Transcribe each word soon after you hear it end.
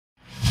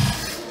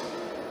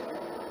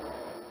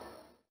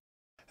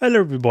Hello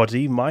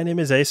everybody, my name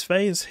is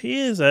AcePhase.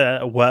 Here's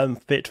a worm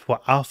fit for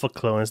alpha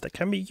clones that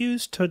can be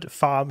used to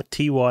farm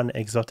T1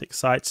 exotic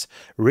sites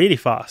really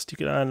fast. You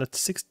can earn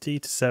 60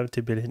 to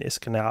 70 billion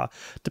ISK an hour.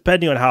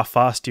 Depending on how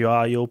fast you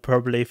are, you'll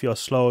probably, if you're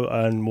slow,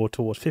 earn more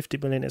towards 50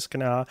 billion ISK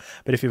an hour.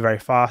 But if you're very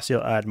fast,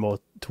 you'll earn more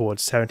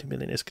towards 70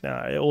 billion ISK an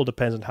hour. It all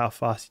depends on how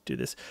fast you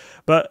do this.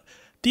 But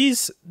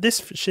this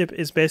ship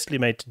is basically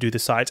made to do the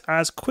sites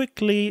as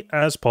quickly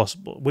as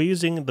possible. We're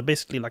using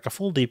basically like a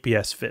full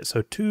DPS fit,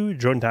 so 2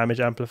 drone damage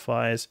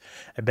amplifiers,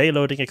 a bay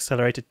loading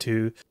accelerator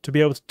 2, to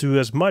be able to do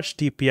as much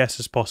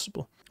DPS as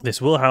possible.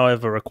 This will,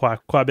 however, require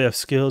quite a bit of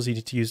skills. You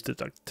need to use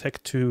the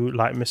Tech 2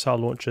 light missile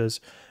launchers,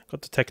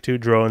 got the Tech 2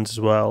 drones as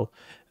well.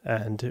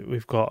 And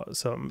we've got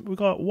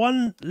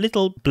one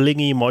little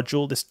blingy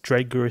module, this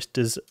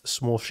Guristas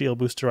small shield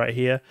booster right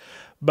here,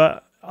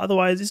 but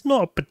otherwise, it's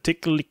not a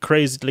particularly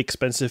crazily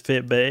expensive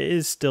fit, but it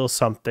is still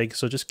something.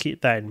 So just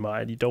keep that in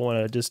mind. You don't want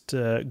to just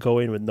go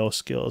in with no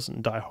skills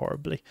and die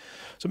horribly.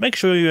 So make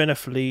sure you're in a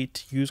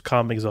fleet, use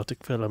Calm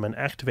Exotic Filament,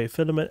 activate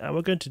Filament, and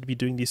we're going to be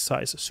doing these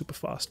sites super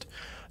fast.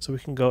 So we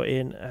can go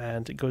in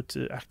and go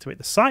to activate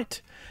the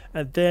site,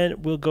 and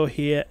then we'll go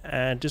here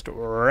and just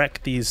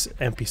wreck these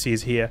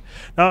NPCs here.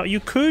 Now you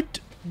could,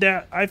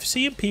 I've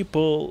seen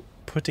people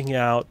putting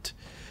out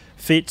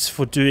fits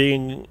for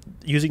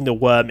using the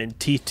worm in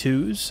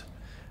T2s.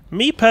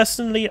 Me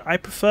personally, I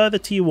prefer the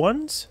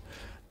T1s.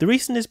 The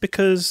reason is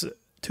because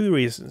 2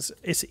 reasons.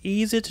 It's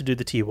easier to do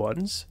the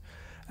T1s,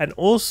 and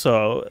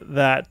also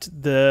that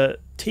the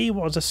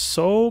T1s are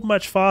so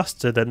much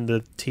faster than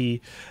the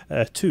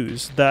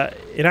T2s that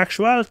in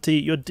actuality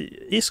your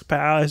ISK per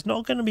hour is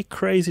not going to be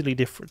crazily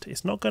different.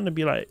 It's not going to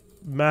be like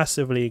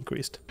massively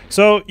increased.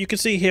 So you can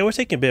see here we're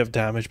taking a bit of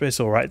damage, but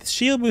it's alright. The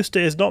shield booster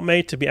is not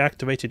made to be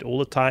activated all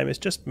the time, it's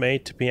just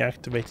made to be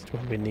activated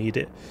when we need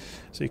it.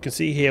 So you can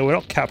see here we're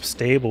not cap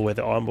stable with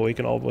it on, but we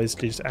can always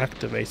just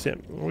activate it.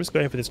 We're just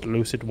going for this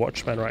Lucid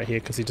Watchman right here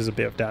because he does a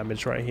bit of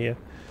damage right here.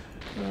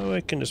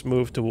 We can just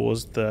move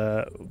towards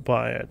the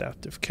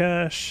bioadaptive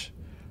cache,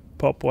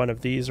 pop one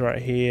of these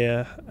right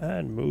here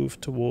and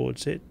move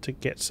towards it to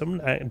get some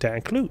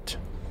dank loot.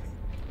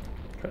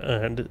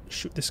 And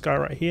shoot this guy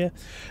right here.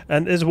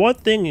 And there's one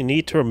thing you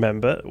need to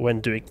remember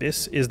when doing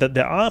this, is that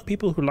there are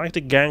people who like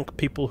to gank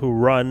people who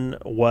run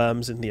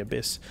worms in the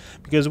abyss,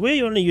 because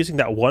we're only using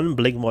that one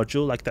blink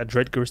module, like that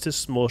Guristas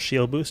small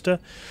shield booster.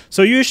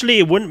 So usually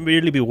it wouldn't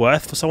really be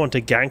worth for someone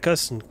to gank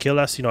us and kill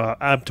us. You know,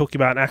 I'm talking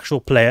about an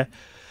actual player,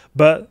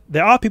 but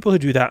there are people who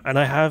do that, and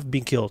I have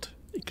been killed.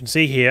 You can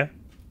see here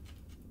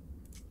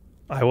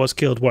I was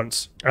killed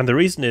once, and the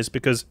reason is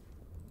because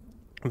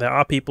there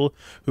are people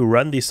who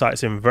run these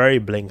sites in very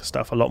blink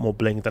stuff, a lot more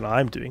blink than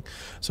I'm doing.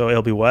 So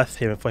it'll be worth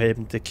for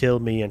him to kill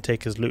me and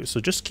take his loot. So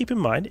just keep in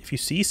mind, if you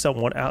see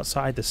someone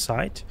outside the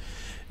site,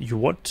 you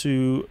want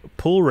to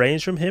pull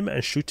range from him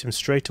and shoot him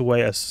straight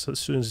away as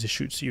soon as he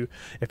shoots you,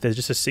 if there's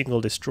just a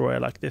single destroyer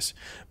like this,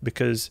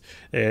 because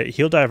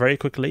he'll die very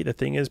quickly. The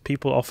thing is,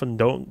 people often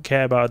don't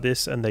care about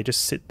this and they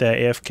just sit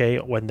there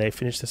AFK when they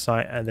finish the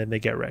site and then they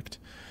get wrecked.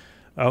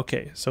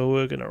 Okay, so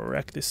we're gonna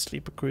wreck this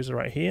sleeper cruiser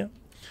right here.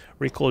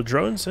 Recall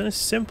drones, and it's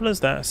simple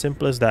as that,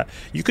 simple as that.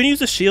 You can use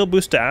the shield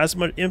booster as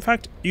much. In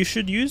fact, you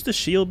should use the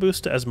shield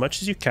booster as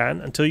much as you can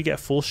until you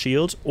get full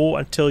shields, or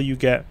until you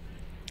get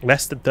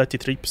less than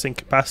 33%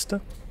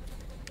 capacitor.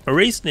 The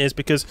reason is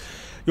because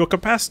your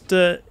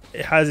capacitor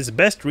has its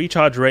best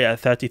recharge rate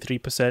at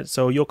 33%,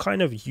 so you're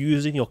kind of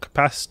using your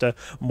capacitor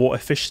more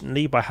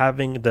efficiently by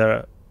having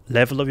the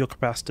level of your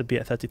capacitor be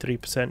at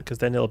 33%, because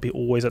then it'll be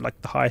always at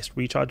like the highest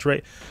recharge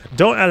rate.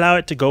 Don't allow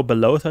it to go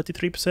below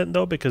 33%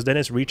 though, because then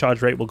its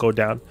recharge rate will go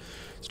down.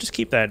 So just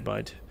keep that in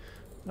mind.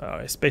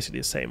 It's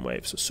basically the same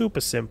wave, so super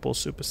simple,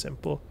 super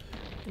simple.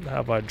 We'll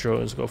have our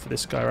drones go for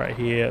this guy right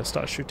here,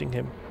 start shooting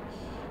him.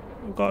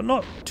 We've got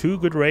not too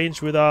good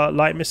range with our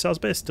light missiles,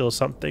 but it's still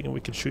something, and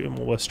we can shoot him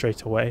almost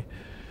straight away.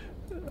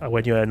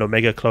 When you're an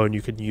Omega clone,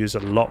 you can use a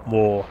lot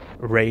more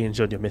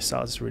range on your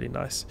missiles. It's really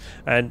nice.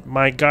 And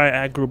my guy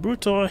Agro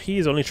Brutor,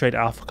 he's only trained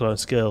Alpha clone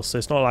skills, so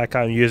it's not like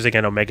I'm using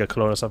an Omega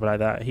clone or something like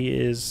that. He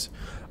is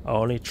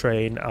only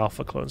trained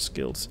Alpha clone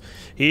skills.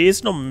 He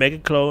is an Omega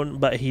clone,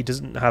 but he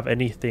doesn't have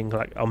anything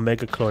like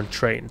Omega clone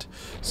trained,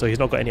 so he's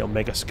not got any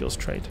Omega skills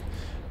trained.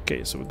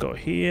 Okay, so we go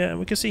here, and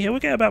we can see here we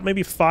get about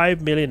maybe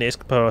 5 million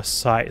ISK per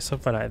site,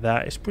 something like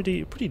that. It's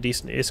pretty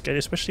decent ISK, and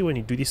especially when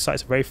you do these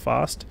sites very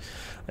fast.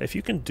 If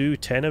you can do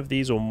 10 of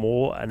these or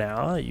more an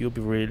hour, it'll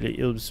be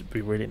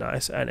really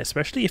nice. And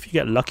especially if you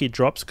get lucky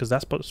drops, because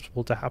that's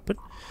possible to happen,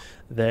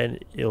 then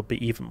it'll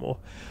be even more.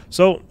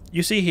 So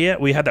you see here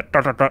we had that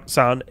dot dot dot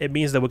sound. It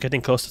means that we're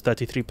getting close to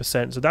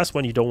 33%. So that's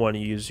when you don't want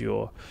to use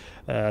your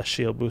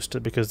shield booster,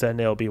 because then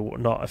it'll be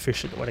not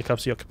efficient when it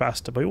comes to your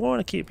capacitor. But we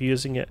want to keep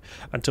using it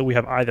until we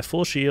have either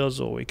full shields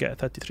or we get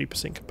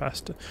 33%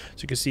 capacitor.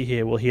 So you can see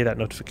here, we'll hear that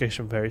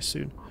notification very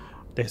soon.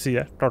 They see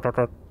that dot dot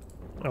dot.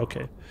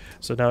 Okay,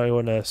 so now we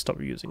want to stop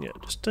using it.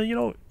 Just you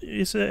know,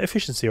 it's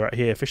efficiency right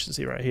here,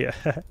 efficiency right here.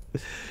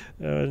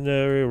 And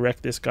we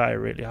wreck this guy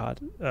really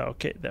hard.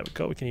 Okay, there we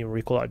go. We can even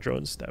recall our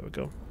drones. There we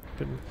go.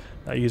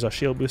 can use our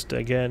shield booster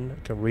again.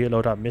 We can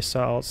reload our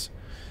missiles,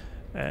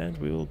 and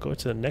we will go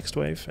to the next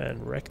wave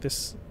and wreck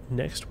this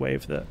next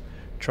wave that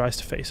tries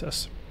to face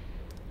us.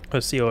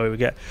 Let's see what we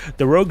get.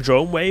 The rogue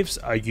drone waves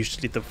are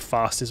usually the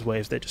fastest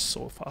waves. They're just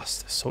so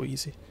fast. They're so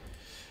easy.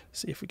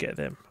 See if we get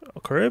them.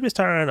 Oh, Charybdis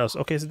Tyrannos.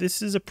 Okay, so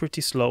this is a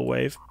pretty slow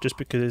wave just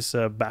because it's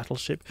a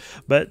battleship.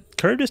 But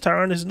Charybdis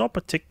Tyrannos is not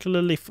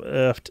particularly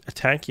a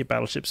tanky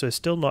battleship, so it's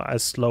still not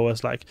as slow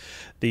as like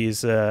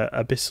these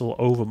Abyssal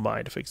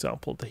Overmind, for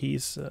example.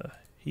 He's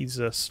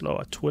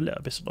slower.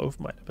 Twillet Abyssal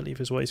Overmind, I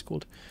believe is what he's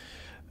called.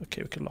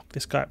 Okay, we can lock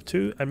this guy up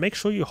too, and make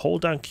sure you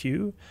hold down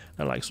Q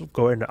and like sort of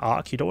go in an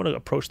arc. You don't want to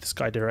approach this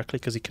guy directly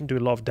because he can do a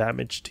lot of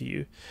damage to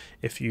you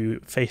if you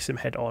face him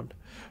head on.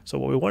 So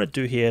what we want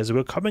to do here is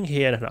we're coming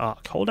here in an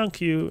arc. Hold down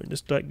Q and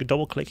just like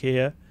double click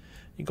here.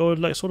 You go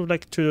like sort of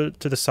like to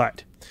the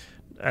side.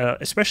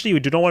 Especially we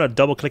do not want to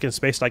double click in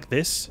space like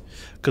this,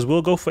 because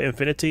we'll go for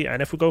infinity,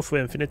 and if we go for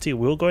infinity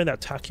we'll go in that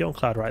tachyon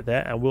cloud right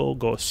there and we'll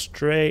go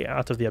straight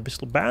out of the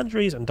abyssal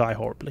boundaries and die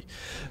horribly.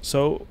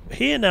 So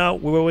here now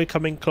we're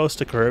coming close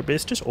to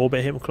Charybdis, just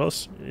orbit him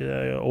close,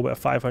 orbit at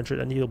 500,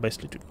 and he'll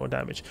basically do more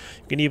damage.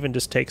 You can even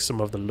just take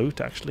some of the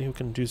loot. Actually, we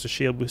can use the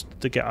shield boost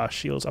to get our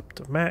shields up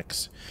to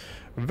max.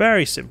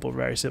 Very simple,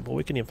 very simple.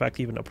 We can in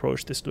fact even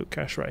approach this loot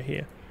cache right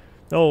here.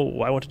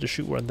 Oh, I wanted to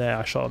shoot one there.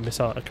 I shot a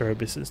missile at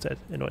Charybdis instead.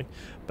 Annoying,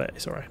 but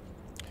it's alright.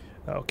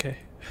 Okay.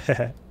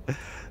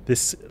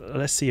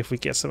 Let's see if we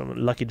get some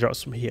lucky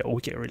drops from here, or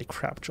we get really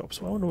crap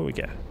drops. I wonder what we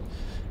get.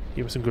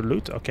 Give us some good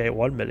loot. Okay,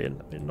 1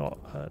 million. I mean, not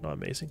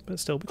amazing, but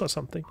still, we got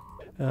something.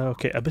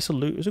 Okay, abyssal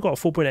loot. We've got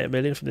 4.8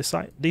 million from this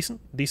site. Decent.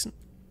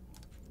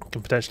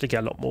 Can potentially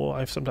get a lot more.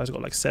 I've sometimes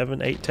got like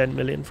 7, 8, 10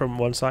 million from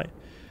one site.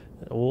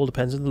 It all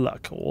depends on the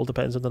luck. All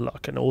depends on the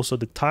luck, and also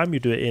the time you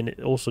do it in.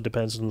 It also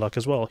depends on the luck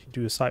as well. You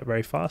do a site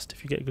very fast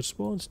if you get good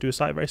spawns. Do a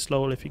site very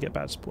slow if you get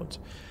bad spawns.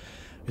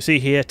 You see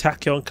here,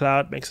 tachyon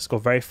cloud makes us go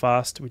very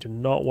fast. We do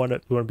not want to.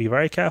 We want to be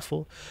very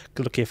careful.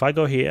 Because look, if I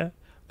go here,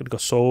 I'm gonna go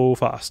so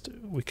fast.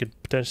 We could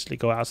potentially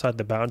go outside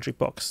the boundary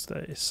box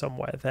that is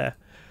somewhere there.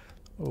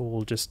 Or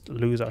we'll just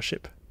lose our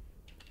ship.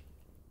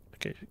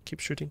 Okay, keep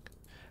shooting.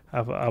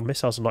 Our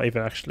missiles are not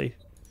even actually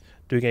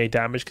doing any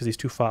damage because he's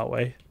too far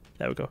away.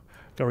 There we go.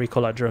 Gonna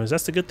recall our drones.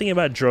 That's the good thing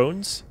about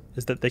drones,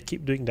 is that they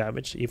keep doing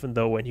damage even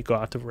though when you go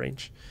out of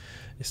range.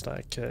 It's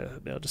like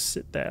they'll just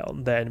sit there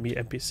on the enemy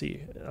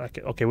NPC. Like,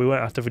 okay, we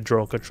went out of a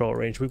drone control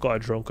range. We've got a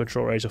drone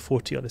control range of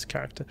 40 on this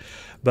character,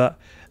 but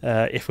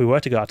if we were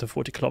to go out of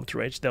 40 kilometer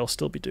range, they'll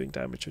still be doing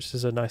damage, which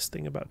is a nice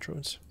thing about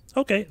drones.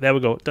 Okay, there we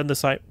go. Done the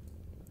site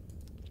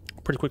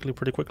pretty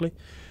quickly.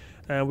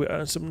 And we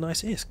earn some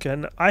nice ISK,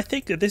 and I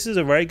think that this is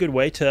a very good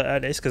way to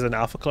earn ISK as an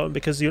alpha clone,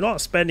 because you're not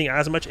spending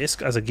as much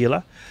ISK as a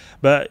Gila,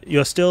 but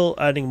you're still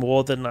earning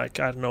more than, like,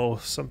 I don't know,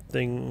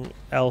 something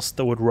else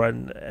that would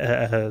run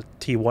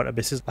T1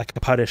 abysses, like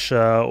a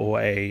Punisher or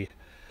a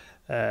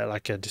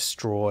like a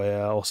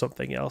Destroyer or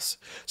something else.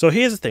 So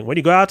here's the thing: when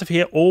you go out of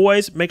here,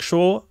 always make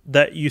sure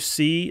that you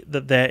see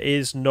that there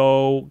is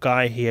no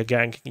guy here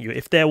ganking you.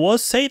 If there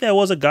was, say there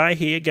was a guy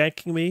here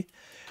ganking me,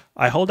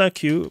 I hold down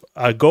Q,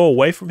 I go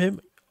away from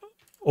him,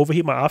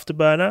 overheat my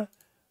afterburner,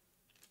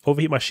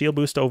 overheat my shield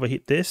booster,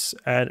 overheat this,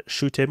 and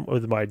shoot him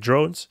with my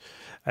drones,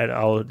 and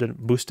I'll then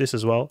boost this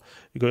as well.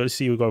 You're going to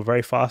see we go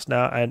very fast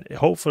now, and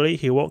hopefully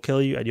he won't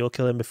kill you, and you'll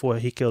kill him before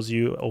he kills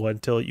you, or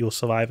until you'll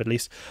survive, at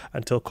least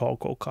until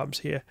Congo comes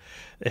here.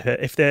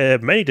 If there are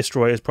many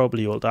destroyers,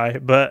 probably you'll die,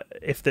 but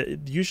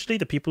usually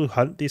the people who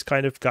hunt these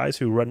kind of guys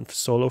who run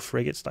solo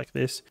frigates like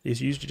this, is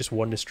usually just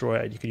one destroyer,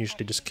 and you can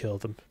usually just kill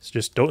them. So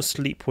just don't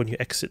sleep when you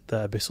exit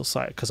the abyssal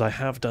site, because I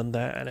have done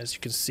that, and as you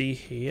can see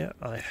here,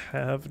 I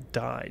have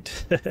died.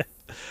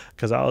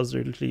 Because I was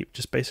literally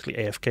just basically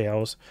AFK. I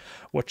was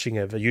watching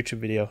a YouTube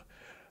video,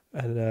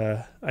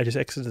 and I just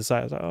exited the site.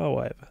 I was like, oh,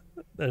 whatever.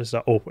 And it's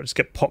like, oh, I just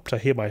get popped. I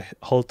hear my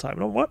whole time.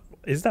 And I'm, what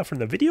is that from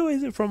the video?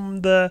 Is it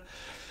from the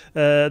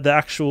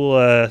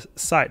actual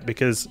site?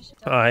 Because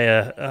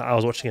I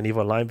was watching an EVE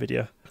Online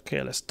video.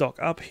 Okay, let's dock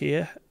up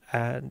here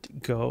and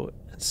go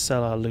and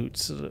sell our loot.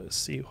 So let's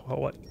see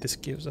what this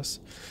gives us.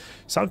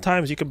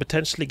 Sometimes you can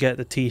potentially get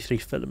the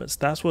T3 filaments.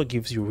 That's what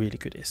gives you really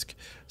good ISK.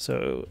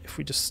 So if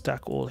we just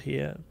stack all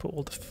here, put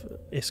all the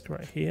ISK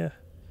right here,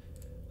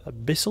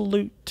 abyssal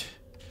loot,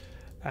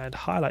 and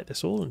highlight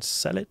this all and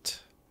sell it.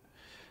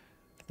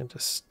 And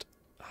just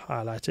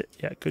highlight it.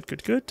 Yeah,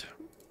 good.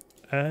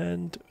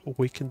 And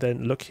we can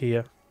then look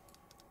here.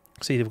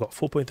 See, we've got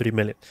 4.3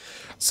 million.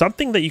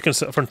 Something that you can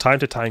from time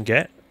to time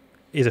get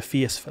is a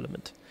fierce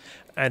filament.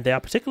 And there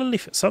are particularly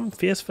some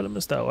fierce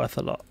filaments that are worth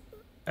a lot.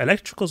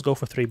 Electricals go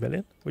for 3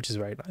 million, which is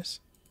very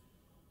nice.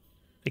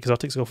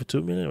 Exotics go for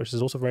 2 million, which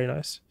is also very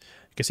nice.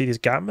 You can see these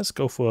gammas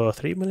go for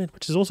 3 million,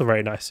 which is also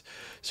very nice.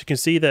 So you can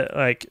see that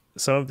like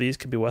some of these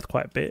can be worth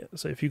quite a bit.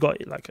 So if you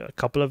got like a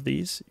couple of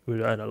these, you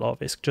would earn a lot of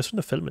ISK just from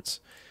the filaments.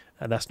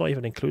 And that's not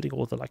even including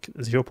all the like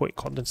 0-point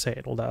condensate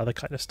and all that other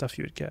kind of stuff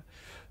you would get.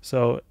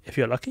 So if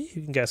you're lucky,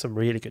 you can get some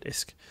really good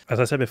ISK. As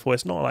I said before,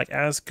 it's not like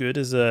as good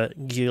as a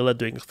Gila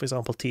doing, for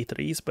example,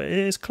 T3s, but it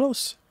is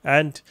close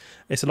and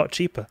it's a lot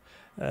cheaper.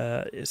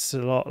 It's a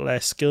lot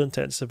less skill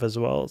intensive as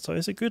well, so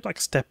it's a good like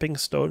stepping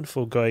stone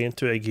for going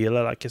into a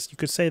Gila. Like you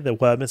could say the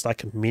worm is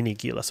like a mini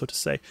Gila, so to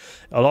say.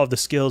 A lot of the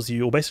skills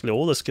or basically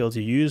all the skills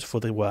you use for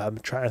the worm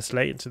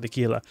translate into the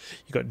Gila.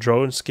 You got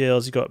drone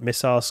skills, you got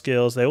missile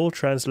skills, they all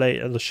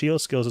translate, and the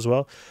shield skills as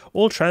well,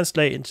 all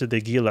translate into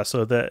the Gila,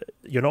 so that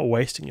you're not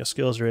wasting your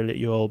skills really.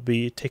 You'll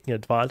be taking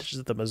advantage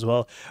of them as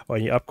well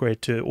when you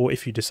upgrade to, or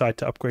if you decide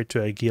to upgrade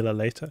to a Gila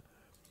later.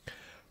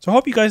 So I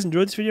hope you guys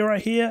enjoyed this video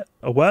right here.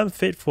 A worm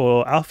fit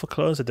for alpha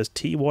clones that does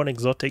T1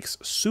 exotics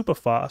super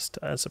fast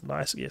and some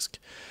nice ISK.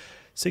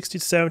 60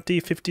 to 70,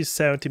 50 to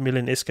 70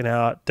 million ISK an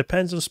hour.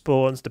 Depends on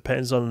spawns,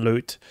 depends on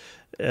loot.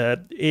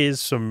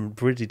 Is some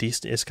really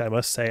decent ISK, I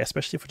must say,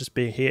 especially for just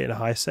being here in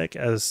high sec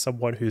as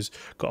someone who's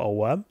got a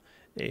worm.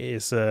 It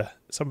is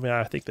something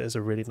I think that is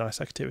a really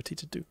nice activity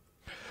to do.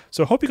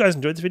 So I hope you guys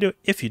enjoyed this video.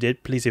 If you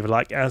did, please leave a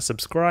like and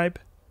subscribe.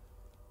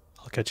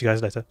 I'll catch you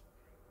guys later.